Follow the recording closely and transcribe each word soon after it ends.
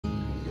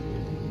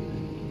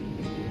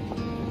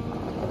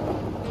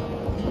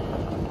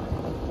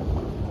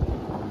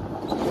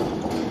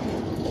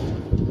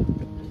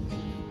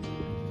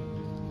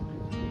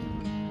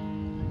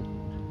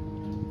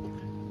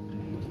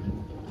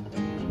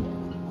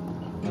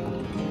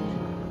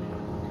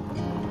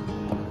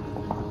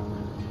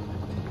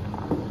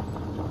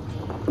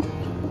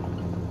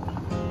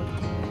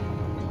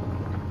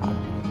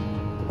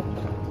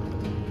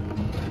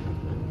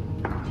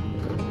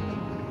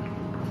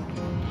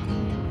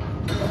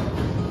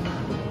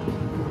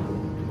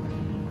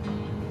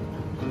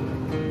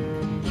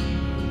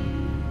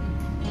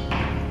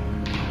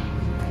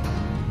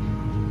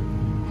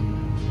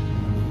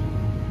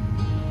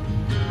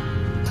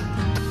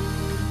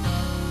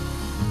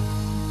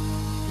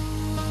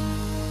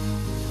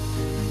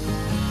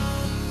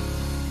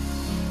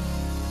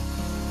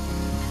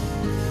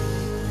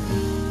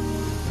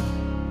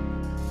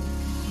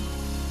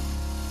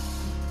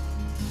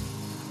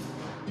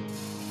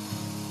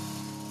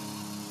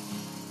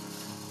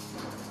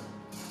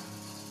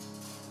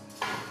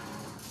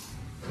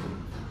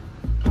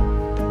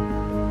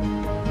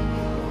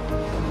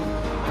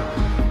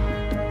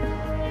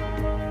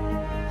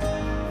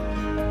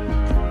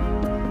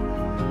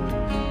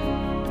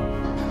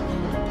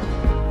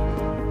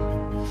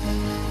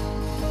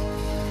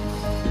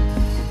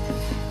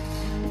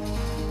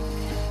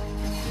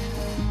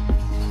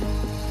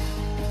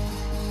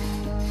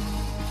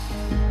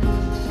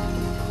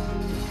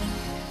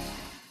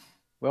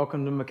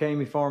Welcome to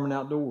McCamey Farm and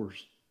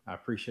Outdoors. I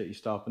appreciate you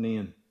stopping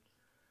in.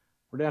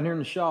 We're down here in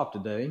the shop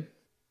today.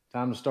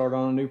 Time to start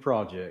on a new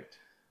project.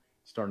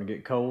 It's starting to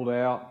get cold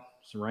out.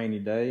 It's a rainy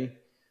day,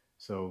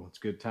 so it's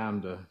a good time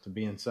to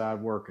be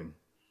inside working.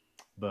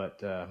 But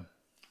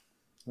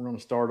we're going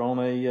to start on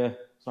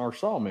our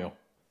sawmill.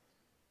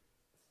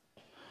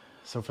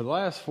 So for the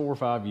last 4 or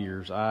 5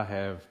 years, I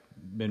have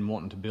been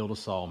wanting to build a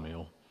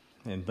sawmill,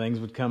 and things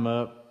would come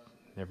up,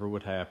 never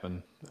would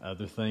happen.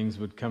 Other things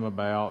would come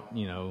about,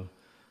 you know,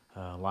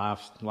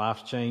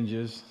 life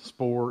changes,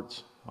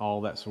 sports,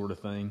 all that sort of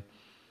thing.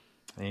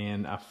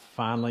 And I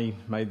finally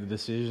made the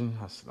decision.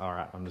 I said, all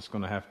right, I'm just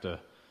going to have to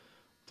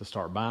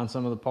start buying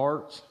some of the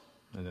parts,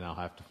 and then I'll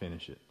have to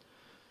finish it.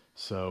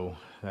 So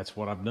that's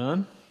what I've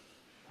done.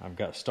 I've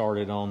got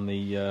started on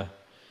the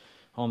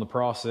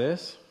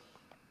process,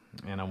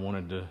 and I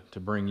wanted to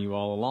bring you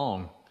all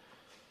along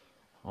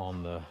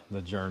on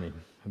the journey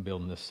of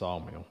building this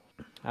sawmill.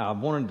 I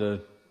wanted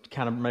to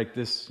kind of make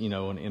this, you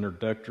know, an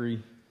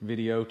introductory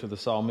video to the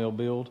sawmill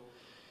build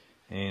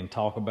and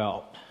talk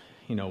about,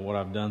 you know, what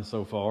I've done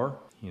so far.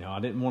 You know, I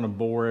didn't want to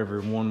bore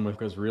everyone with,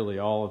 because really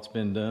all that's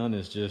been done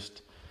is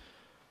just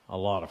a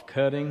lot of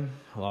cutting,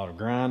 a lot of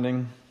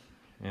grinding,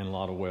 and a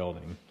lot of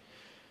welding.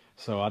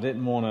 So I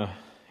didn't want to,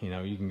 you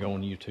know, you can go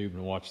on YouTube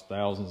and watch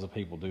thousands of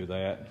people do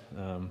that.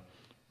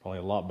 Probably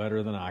a lot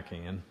better than I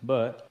can.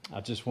 But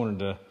I just wanted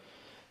to,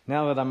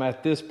 now that I'm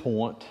at this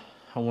point,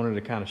 I wanted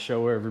to kind of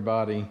show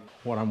everybody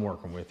what I'm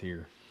working with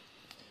here.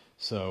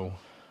 So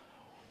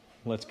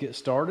let's get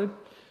started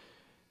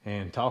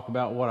and talk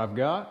about what I've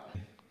got,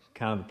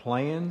 kind of the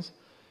plans,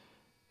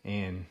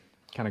 and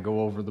kind of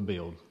go over the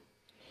build.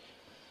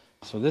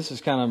 So this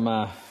is kind of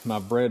my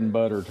bread and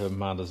butter to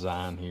my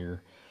design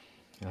here.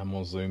 And I'm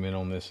going to zoom in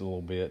on this a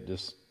little bit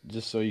just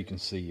so you can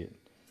see it.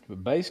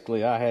 But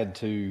basically I had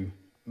to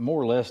more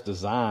or less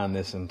design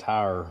this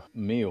entire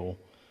mill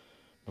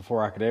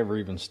before I could ever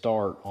even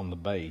start on the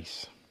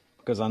base,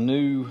 because I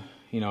knew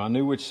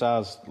which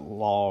size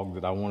log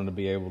that I wanted to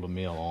be able to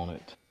mill on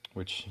it,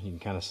 which you can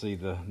kind of see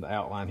the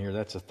outline here.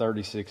 That's a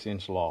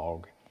 36-inch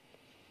log.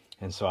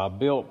 And so I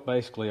built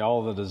basically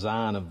all the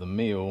design of the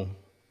mill,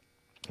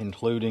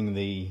 including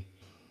the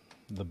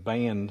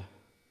band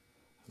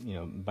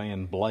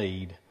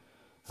blade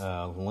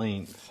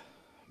length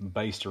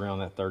based around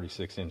that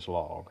 36-inch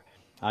log.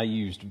 I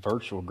used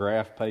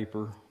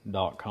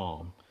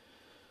virtualgraphpaper.com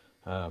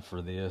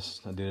for this.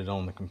 I did it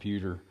on the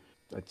computer.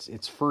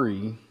 It's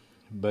free,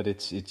 but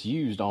it's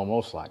used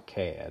almost like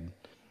CAD.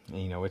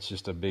 You know, it's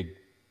just a big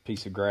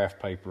piece of graph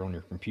paper on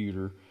your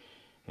computer,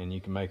 and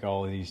you can make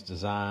all of these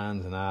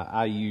designs. And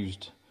I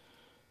used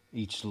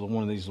each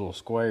one of these little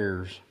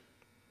squares,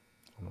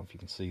 I don't know if you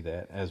can see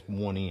that, as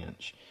 1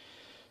 inch.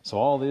 So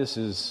all this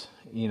is,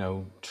 you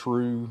know,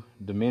 true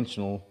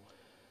dimensional,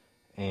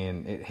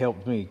 and it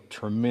helped me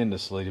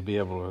tremendously to be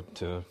able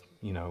to,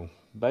 you know,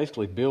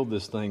 basically build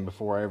this thing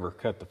before I ever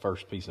cut the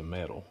first piece of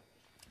metal.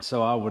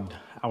 So I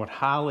would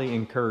highly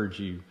encourage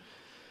you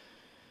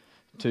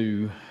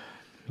to,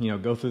 you know,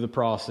 go through the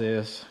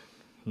process,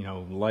 you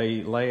know,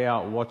 lay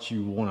out what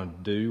you want to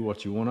do,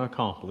 what you want to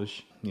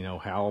accomplish, you know,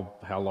 how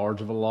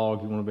large of a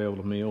log you want to be able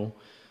to mill.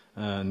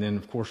 And then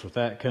of course with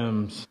that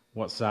comes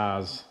what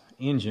size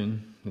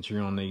engine that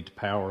you're going to need to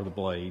power the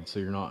blade, so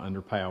you're not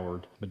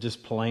underpowered. But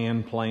just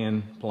plan.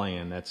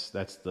 That's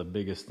the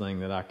biggest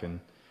thing that I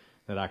can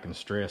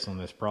stress on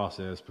this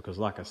process, because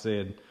like I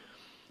said,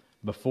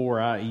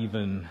 before I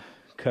even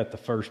cut the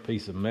first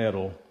piece of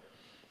metal,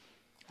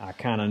 I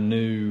kind of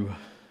knew,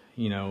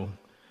 you know,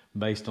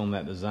 based on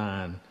that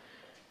design,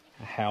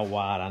 how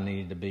wide I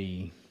needed to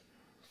be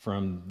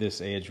from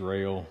this edge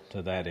rail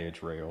to that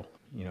edge rail.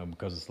 You know,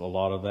 because a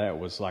lot of that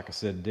was, like I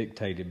said,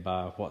 dictated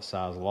by what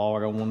size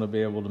log I wanted to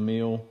be able to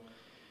mill.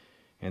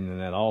 And then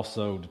that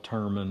also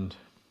determined,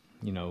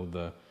 you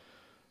know,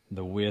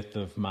 the width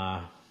of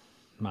my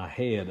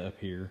head up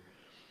here,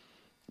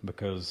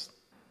 because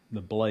the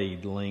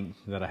blade length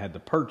that I had to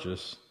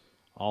purchase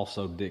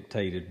also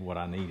dictated what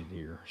I needed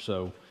here.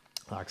 So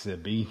like I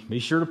said, be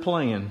sure to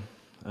plan,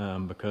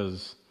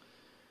 because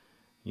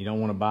you don't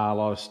want to buy a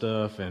lot of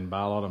stuff and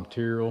buy a lot of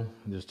material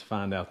just to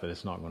find out that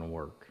it's not going to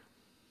work.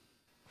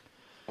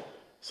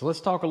 So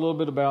let's talk a little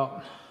bit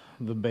about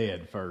the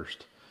bed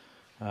first.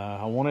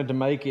 I wanted to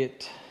make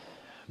it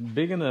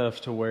big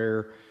enough to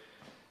where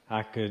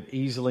I could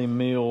easily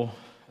mill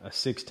a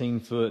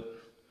 16-foot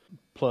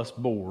plus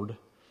board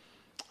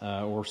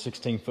or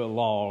 16-foot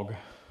log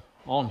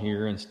on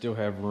here and still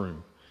have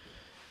room.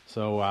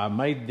 So I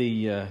made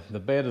the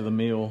bed of the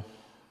mill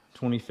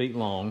 20 feet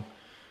long,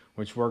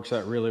 which works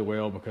out really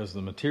well because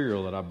the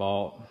material that I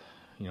bought,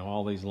 you know,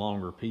 all these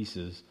longer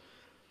pieces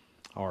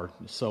are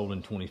sold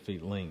in 20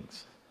 feet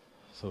lengths.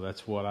 So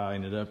that's what I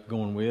ended up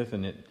going with,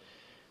 and it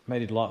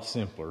made it a lot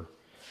simpler.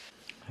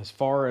 As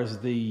far as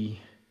the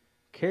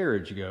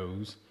carriage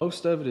goes,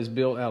 most of it is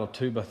built out of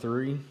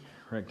 2x3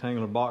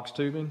 rectangular box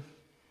tubing.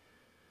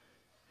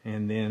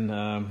 And then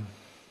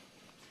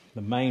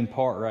the main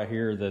part right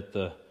here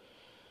that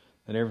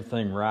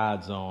everything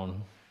rides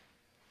on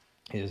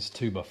is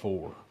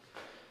 2x4.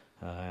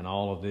 and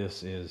all of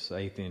this is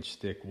 1/8 inch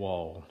thick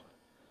wall.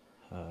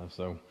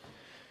 So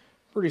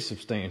pretty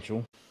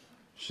substantial.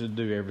 Should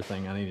do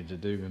everything I needed to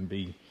do and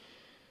be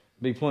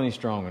plenty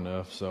strong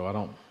enough, so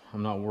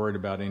I'm not worried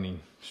about any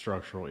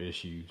structural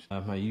issues.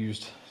 I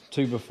used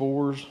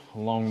 2x4s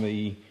along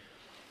the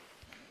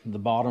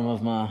bottom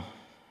of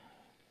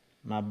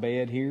my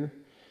bed here,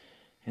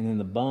 and then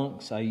the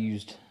bunks I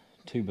used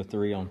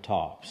 2x3 on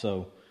top.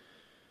 So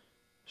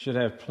should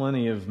have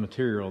plenty of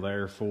material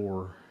there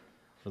for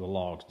the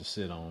logs to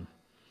sit on.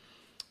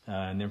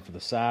 And then for the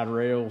side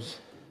rails,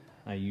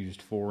 I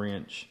used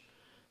 4-inch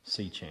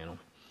C-channel.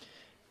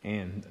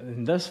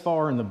 And thus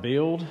far in the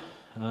build,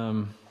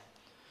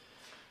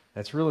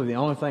 that's really the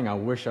only thing I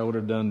wish I would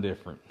have done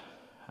different.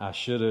 I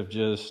should have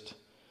just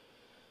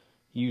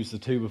used the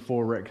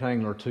 2x4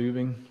 rectangular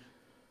tubing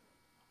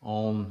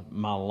on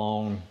my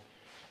long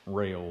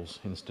rails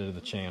instead of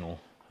the channel.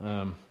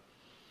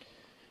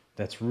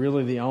 That's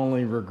really the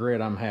only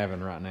regret I'm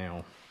having right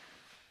now.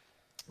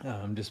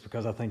 Just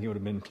because I think it would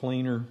have been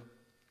cleaner,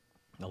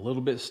 a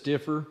little bit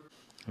stiffer,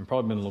 and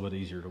probably been a little bit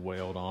easier to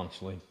weld,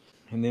 honestly.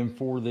 And then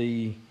for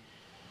the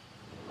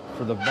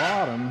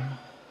bottom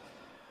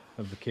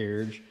of the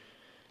carriage,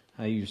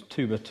 I used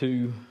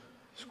 2x2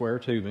 square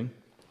tubing,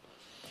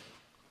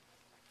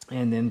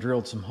 and then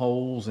drilled some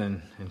holes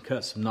and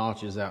cut some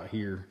notches out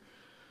here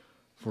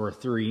for a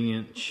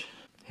 3-inch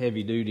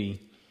heavy-duty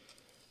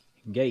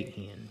gate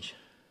hinge.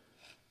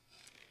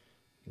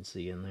 You can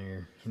see in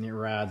there, and it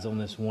rides on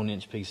this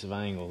 1-inch piece of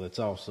angle that's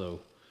also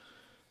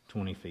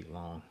 20 feet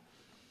long.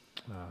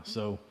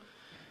 So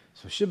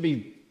it should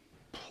be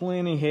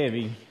plenty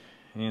heavy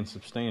and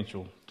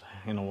substantial to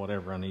handle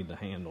whatever I need to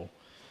handle.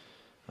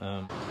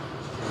 And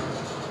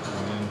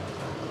then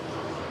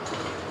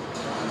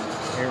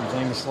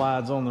everything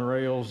slides on the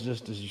rails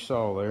just as you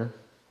saw there.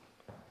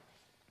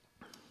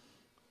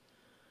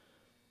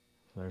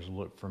 There's a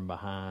look from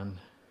behind.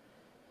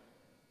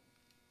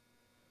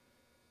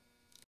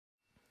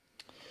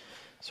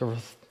 So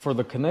for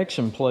the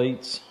connection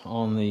plates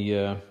on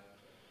the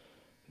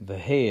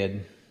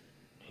head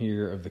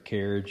here of the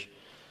carriage,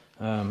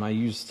 I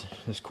used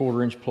this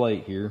 1/4-inch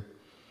plate here.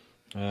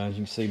 As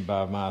you can see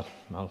by my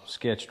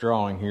sketch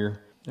drawing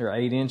here, they're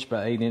 8-inch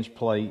by 8-inch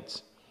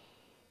plates,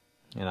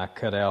 and I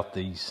cut out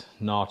these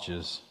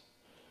notches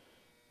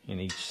in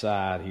each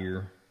side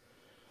here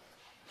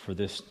for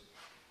this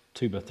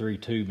 2x3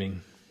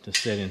 tubing to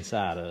sit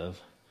inside of,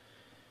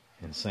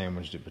 and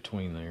sandwiched it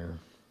between there.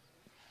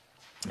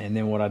 And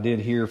then what I did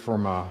here for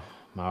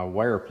my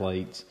wear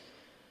plates,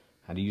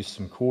 I'd used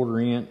some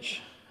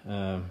 1/4-inch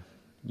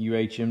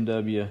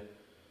UHMW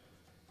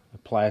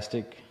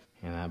plastic,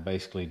 and I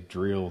basically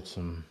drilled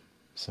some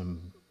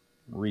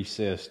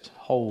recessed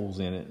holes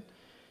in it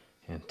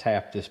and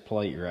tapped this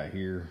plate right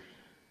here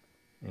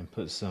and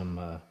put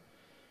some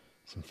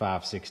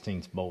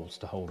 5/16 bolts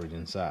to hold it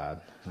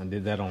inside. I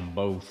did that on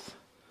both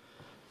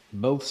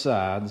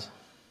sides,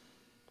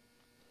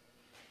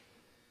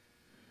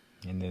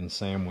 and then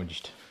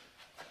sandwiched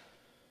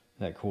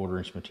that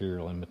 1/4-inch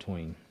material in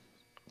between.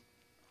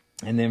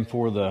 And then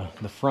for the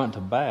front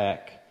to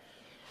back,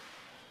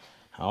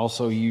 I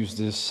also used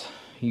this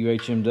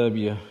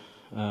UHMW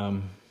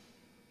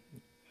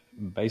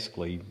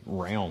basically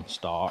round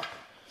stock.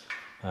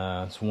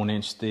 It's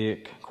 1-inch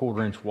thick,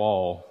 1/4-inch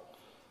wall,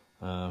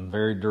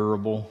 very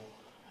durable,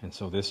 and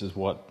so this is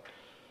what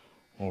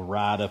will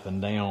ride up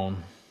and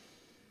down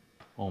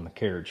on the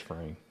carriage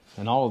frame.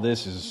 And all of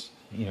this is,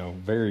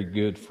 very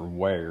good for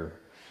wear.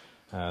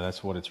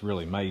 That's what it's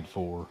really made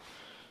for.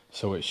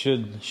 So it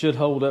should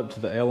hold up to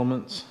the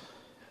elements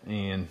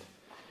and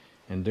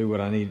do what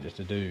I need it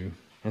to do.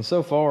 And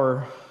so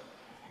far,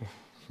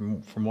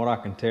 from what I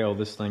can tell,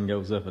 this thing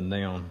goes up and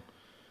down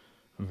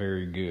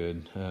very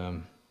good.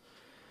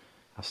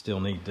 I still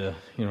need to,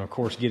 of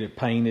course, get it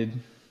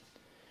painted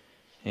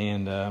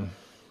and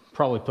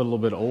probably put a little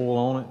bit of oil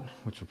on it,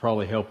 which would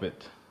probably help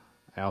it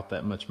out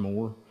that much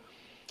more.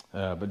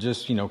 But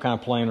just, kind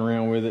of playing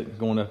around with it,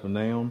 going up and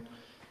down,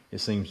 it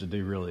seems to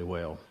do really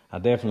well. I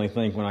definitely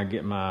think when I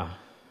get my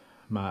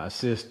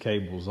assist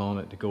cables on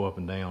it to go up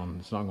and down,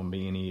 it's not going to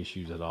be any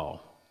issues at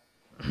all.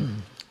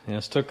 And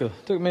it took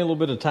me a little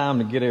bit of time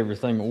to get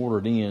everything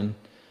ordered in,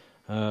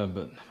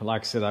 but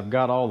like I said, I've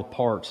got all the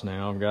parts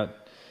now. I've got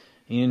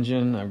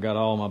engine, I've got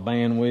all my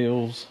band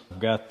wheels, I've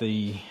got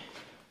the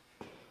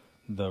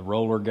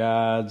roller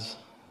guides,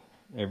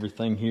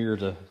 everything here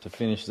to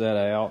finish that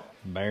out,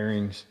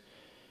 bearings,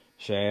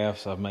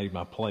 shafts. I've made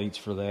my plates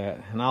for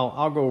that, and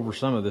I'll go over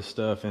some of this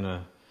stuff in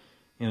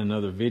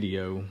another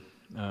video.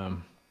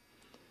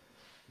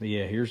 But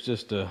yeah, here's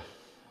just a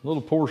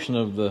little portion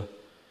of the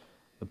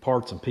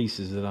parts and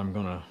pieces that I'm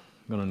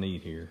gonna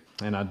need here.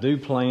 And I do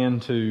plan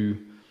to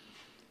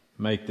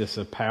make this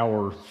a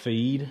power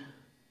feed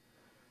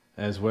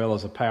as well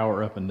as a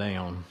power up and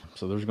down.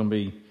 So there's gonna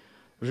be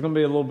a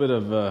little bit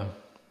of a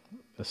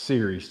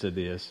series to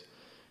this,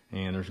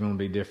 and there's gonna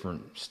be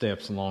different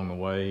steps along the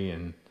way,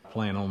 and I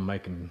plan on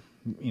making,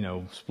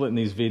 splitting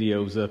these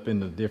videos up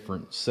into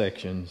different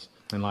sections,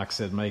 and like I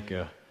said, make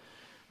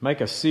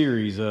a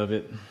series of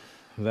it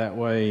That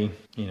way,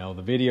 you know,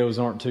 the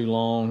videos aren't too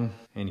long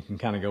and you can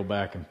kind of go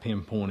back and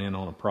pinpoint in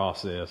on a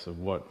process of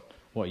what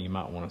you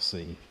might want to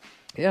see.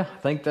 Yeah,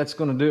 I think that's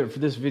going to do it for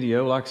this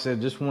video. Like I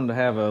said, just wanted to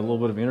have a little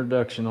bit of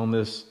introduction on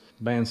this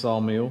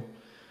bandsaw mill,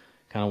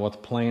 kind of what the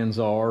plans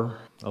are,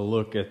 a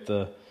look at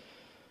the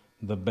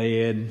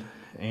bed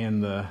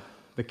and the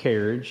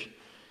carriage.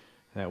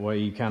 That way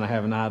you kind of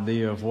have an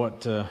idea of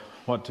what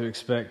to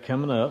expect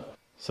coming up.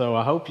 So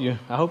I hope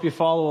you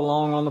follow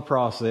along on the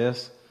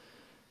process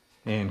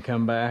and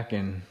come back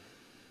and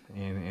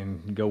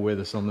go with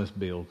us on this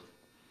build.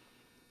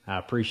 I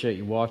appreciate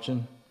you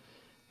watching,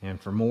 and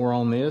for more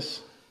on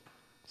this,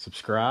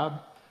 subscribe.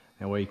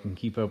 That way you can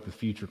keep up with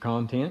future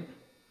content,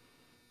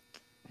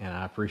 and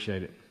I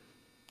appreciate it.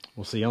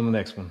 We'll see you on the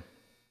next one.